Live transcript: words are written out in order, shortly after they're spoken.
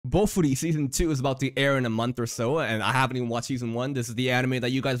Bofuri Season 2 is about to air in a month or so, and I haven't even watched Season 1. This is the anime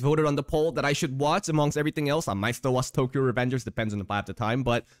that you guys voted on the poll that I should watch amongst everything else. I might still watch Tokyo Revengers, depends on if I have the time,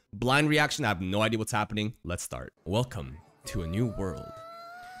 but blind reaction, I have no idea what's happening. Let's start. Welcome to a new world.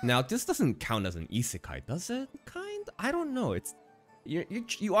 Now, this doesn't count as an isekai, does it? Kind? I don't know. It's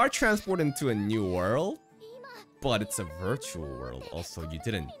you are transported into a new world, but it's a virtual world. Also, you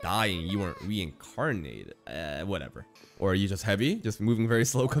didn't die and you weren't reincarnated. Whatever. Or are you just heavy? Just moving very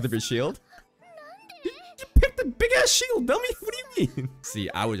slow because of your shield? You picked a big ass shield, dummy! What do you mean? See,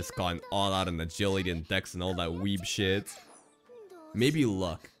 I would just gone all out on agility and dex and all that weeb shit. Maybe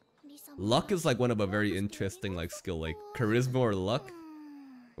luck. Luck is like one of a very interesting like skill, like charisma or luck,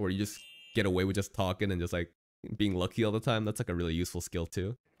 where you just get away with just talking and just like being lucky all the time. That's like a really useful skill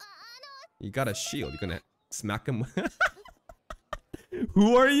too. You got a shield. You're gonna smack him.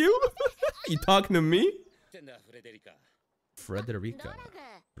 Who are you? You talking to me? Frederica.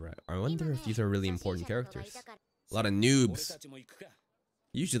 Right. I wonder if these are really important characters. A lot of noobs.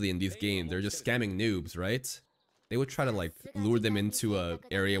 Usually in these games, they're just scamming noobs, right? They would try to like lure them into a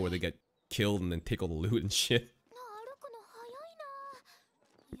area where they get killed and then take all the loot and shit.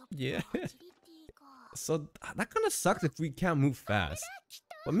 Yeah. So that kind of sucks if we can't move fast.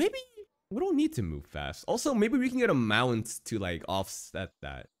 But maybe we don't need to move fast. Also, maybe we can get a mount to like offset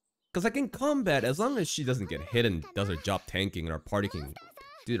that. Because like in combat, as long as she doesn't get hit and does her job tanking and our party can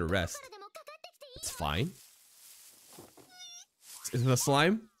do the rest, it's fine. Is it a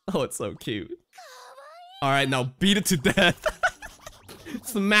slime? Oh, it's so cute. Alright, now beat it to death.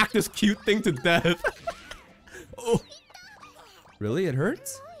 Smack this cute thing to death. Oh. Really? It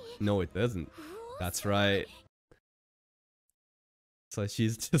hurts? No, it doesn't. That's right. So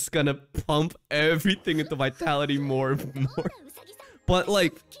she's just gonna pump everything into vitality more and more. But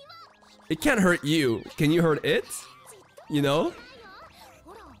like, it can't hurt you. Can you hurt it? You know?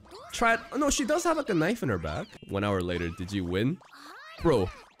 Try it. Oh, no, she does have like a knife in her back. 1 hour later, did you win? Bro,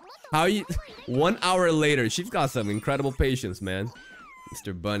 how you... 1 hour later, she's got some incredible patience, man.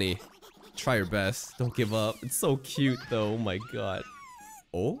 Mr. Bunny, try your best. Don't give up. It's so cute though. Oh my god.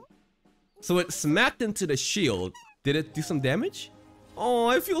 Oh? So it smacked into the shield. Did it do some damage? Oh,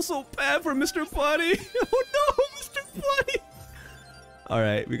 I feel so bad for Mr. Bunny. Oh no, Mr. Bunny.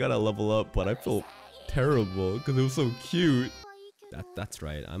 Alright, we gotta level up, but I feel terrible because it was so cute. That's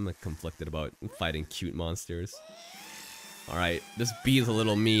right, I'm like conflicted about fighting cute monsters. Alright, this bee is a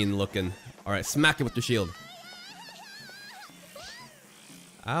little mean looking. Alright, smack it with the shield.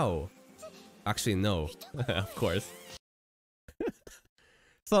 Ow. Actually, no. Of course.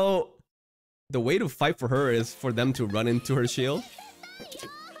 So, the way to fight for her is for them to run into her shield?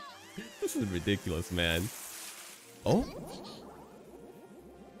 This is ridiculous, man. Oh?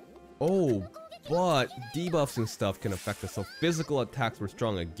 Oh, but debuffs and stuff can affect us, so physical attacks were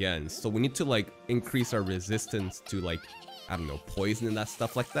strong again. So we need to like increase our resistance to like, I don't know, poison and that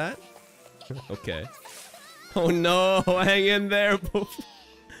stuff like that. Okay. Oh no, hang in there.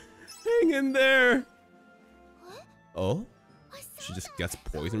 Hang in there. Oh? She just gets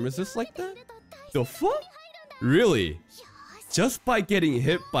poison resist like that? The fuck? Really? Just by getting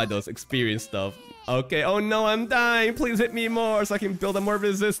hit by those experience stuff. Okay, oh no, I'm dying. Please hit me more so I can build up more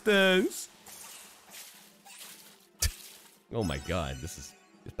resistance. Oh my god, this is...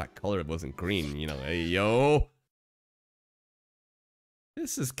 If that color wasn't green, you know, hey yo.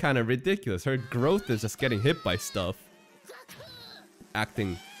 This is kind of ridiculous. Her growth is just getting hit by stuff.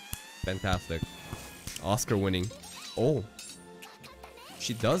 Acting fantastic. Oscar winning. Oh.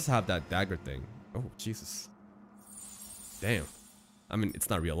 She does have that dagger thing. Oh, Jesus. Damn. I mean, it's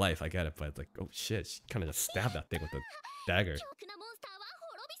not real life, I get it, but it's like, oh shit, she kind of just stabbed that thing with a dagger.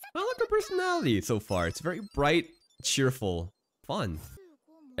 I like her personality so far. It's very bright, cheerful, fun.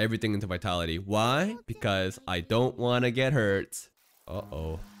 Everything into vitality. Why? Because I don't want to get hurt.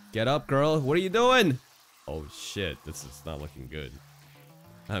 Uh-oh. Get up, girl. What are you doing? Oh shit, this is not looking good.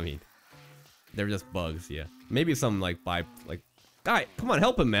 I mean, they're just bugs, yeah. Maybe some like guy, come on,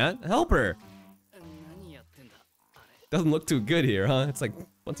 help him, man. Help her. Doesn't look too good here, huh? It's like,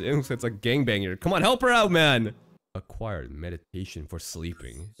 it's like gangbanger. Come on, help her out, man! Acquired meditation for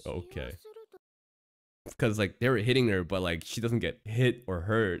sleeping. Okay. Because, like, they were hitting her, but, like, she doesn't get hit or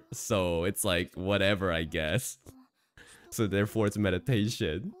hurt. So, it's like, whatever, I guess. So, therefore, it's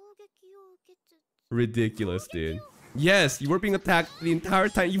meditation. Ridiculous, dude. Yes, you were being attacked the entire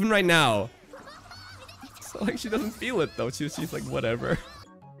time, even right now. So, like, she doesn't feel it, though. She's like, whatever.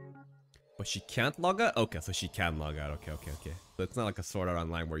 But she can't log out? Okay, so she can log out. Okay. So it's not like a Sword Art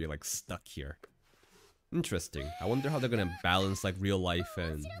Online where you're like stuck here. Interesting. I wonder how they're gonna balance like real life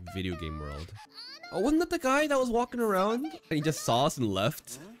and video game world. Oh, wasn't that the guy that was walking around and he just saw us and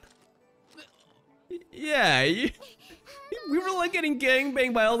left? Yeah, we were like getting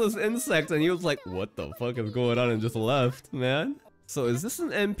gangbanged by all those insects, and he was like, "What the fuck is going on?" and just left, man. So is this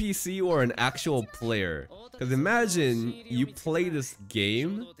an NPC or an actual player? Because imagine you play this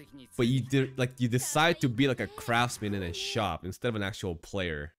game, but you decide to be like a craftsman in a shop instead of an actual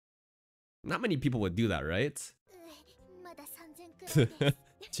player. Not many people would do that, right?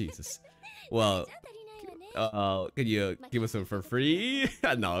 Jesus. Well, can you give us some for free?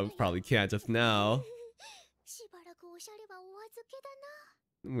 No, probably can't just now.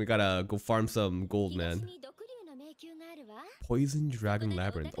 We gotta go farm some gold, man. Poison Dragon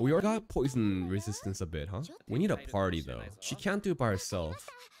Labyrinth. Oh, we already got poison resistance a bit, huh? We need a party though. She can't do it by herself.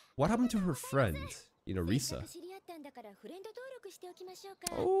 What happened to her friend? You know, Risa.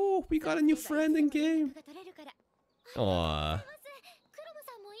 Oh, we got a new friend in game. Aww.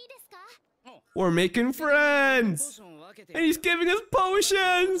 We're making friends! And he's giving us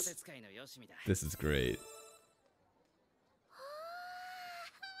potions! This is great.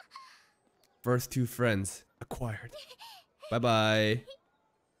 First 2 friends acquired. Bye-bye.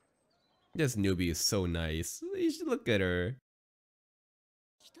 This newbie is so nice. You should look at her.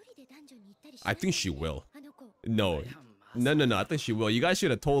 I think she will. No. I think she will. You guys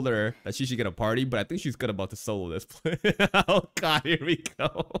should have told her that she should get a party, but I think she's good about to solo this play. Oh god, here we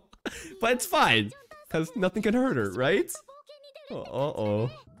go. But it's fine, because nothing can hurt her, right? Oh,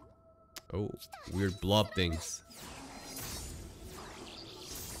 weird blob things.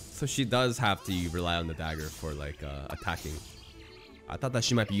 So she does have to rely on the dagger for like attacking. I thought that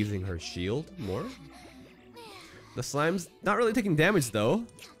she might be using her shield more. The slime's not really taking damage though.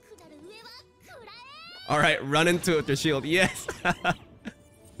 Alright, run into it with your shield. Yes!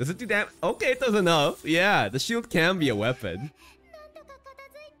 Does it do damage? Okay, it does enough. Yeah, the shield can be a weapon.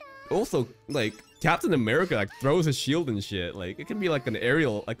 Also, like, Captain America like throws a shield and shit. Like, it can be like an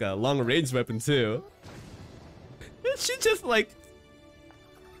aerial, like a long-range weapon too. She just like...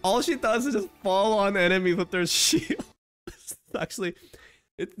 all she does is just fall on enemies with their shield. Actually,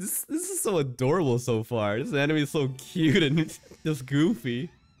 this is so adorable so far. This enemy is so cute and just goofy.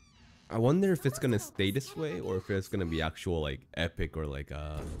 I wonder if it's gonna stay this way or if it's gonna be actual like epic or like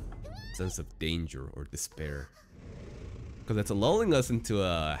a sense of danger or despair. Because it's lulling us into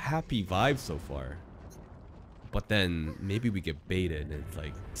a happy vibe so far. But then maybe we get baited and it's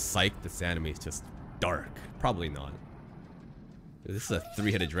like, psych, this anime is just dark. Probably not. This is a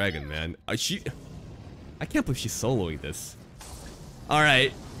 3-headed dragon, man. I can't believe she's soloing this.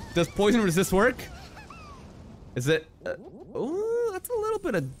 Alright. Does poison resist work? Is it... oh, that's a little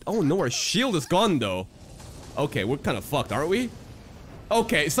bit of... oh no, our shield is gone though. Okay, we're kind of fucked, aren't we?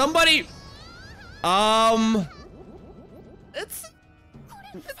 Okay, somebody...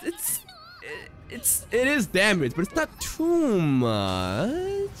 It is damage, but it's not too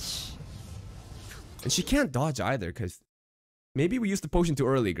much. And she can't dodge either, because... maybe we used the potion too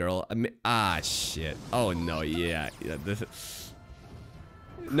early, girl. Shit. Oh no, yeah. This is...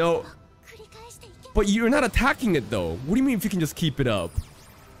 no. But you're not attacking it though. What do you mean if you can just keep it up?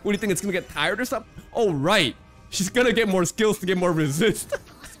 What do you think, it's gonna get tired or something? Oh right. She's gonna get more skills to get more resist.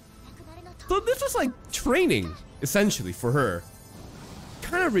 So this is like training, essentially, for her.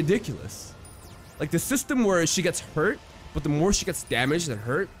 Kind of ridiculous. Like the system where she gets hurt, but the more she gets damaged and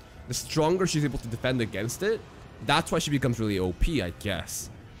hurt, the stronger she's able to defend against it. That's why she becomes really OP, I guess.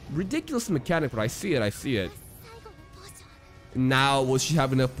 Ridiculous mechanic, but I see it, I see it. Now, will she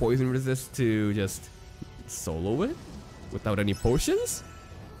have enough poison resist to just solo it? Without any potions?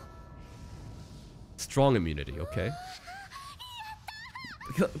 Strong immunity, okay.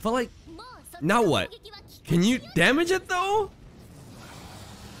 But like, now what? Can you damage it though?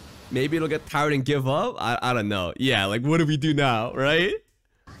 Maybe it'll get tired and give up? I don't know. Yeah, like what do we do now, right?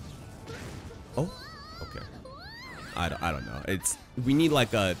 Oh, okay. I don't know. We need like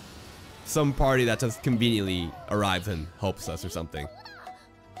some party that just conveniently arrives and helps us or something.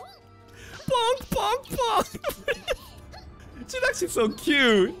 Bonk, bonk, bonk! She's actually so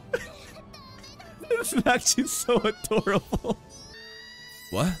cute. This is actually so adorable.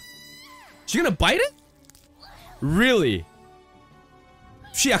 What? She gonna bite it? Really?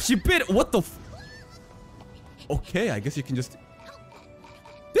 She actually bit it? What the f— okay, I guess you can just...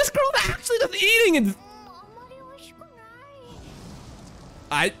 this girl actually just eating it!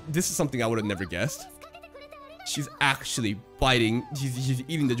 This is something I would have never guessed. She's actually biting. She's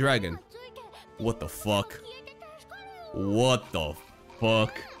eating the dragon. What the fuck? What the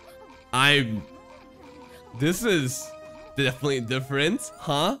fuck? This is definitely different,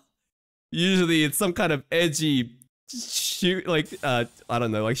 huh? Usually it's some kind of edgy shoot, like, I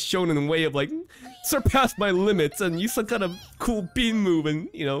don't know, like shonen way of like, surpass my limits and use some kind of cool beam move and,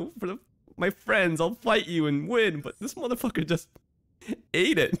 you know, for the my friends, I'll fight you and win. But this motherfucker just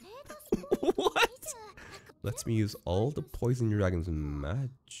ate it. What? Lets me use all the poison dragon's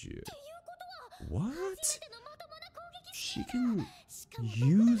magic. What? She can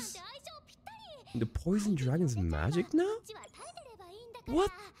use the poison dragon's magic now?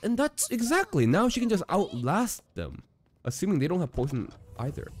 What? And that's exactly, now she can just outlast them. Assuming they don't have poison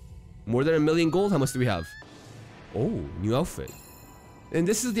either. More than 1,000,000 gold, how much do we have? Oh, new outfit. And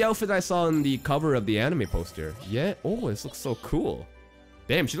this is the outfit I saw on the cover of the anime poster. Yeah, oh, this looks so cool.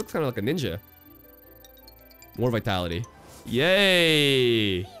 Damn, she looks kind of like a ninja. More vitality.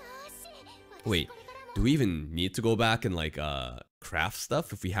 Yay! Wait, do we even need to go back and like craft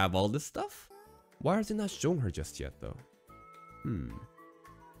stuff if we have all this stuff? Why are they not showing her just yet though?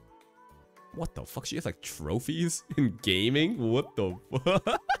 What the fuck? She has like trophies in gaming? What the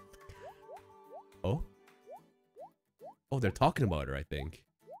fuck? Oh? Oh, they're talking about her, I think.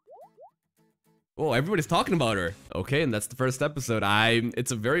 Oh, everybody's talking about her. Okay, and that's the first episode.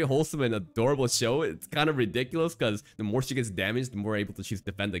 It's a very wholesome and adorable show. It's kind of ridiculous because the more she gets damaged, the more able to she's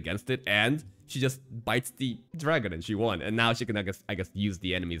defend against it, and she just bites the dragon and she won. And now she can, I guess, use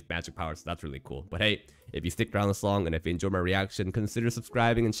the enemy's magic power, so that's really cool. But hey, if you stick around this long and if you enjoyed my reaction, consider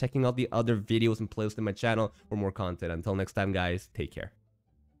subscribing and checking out the other videos and playlists in my channel for more content. Until next time, guys, take care.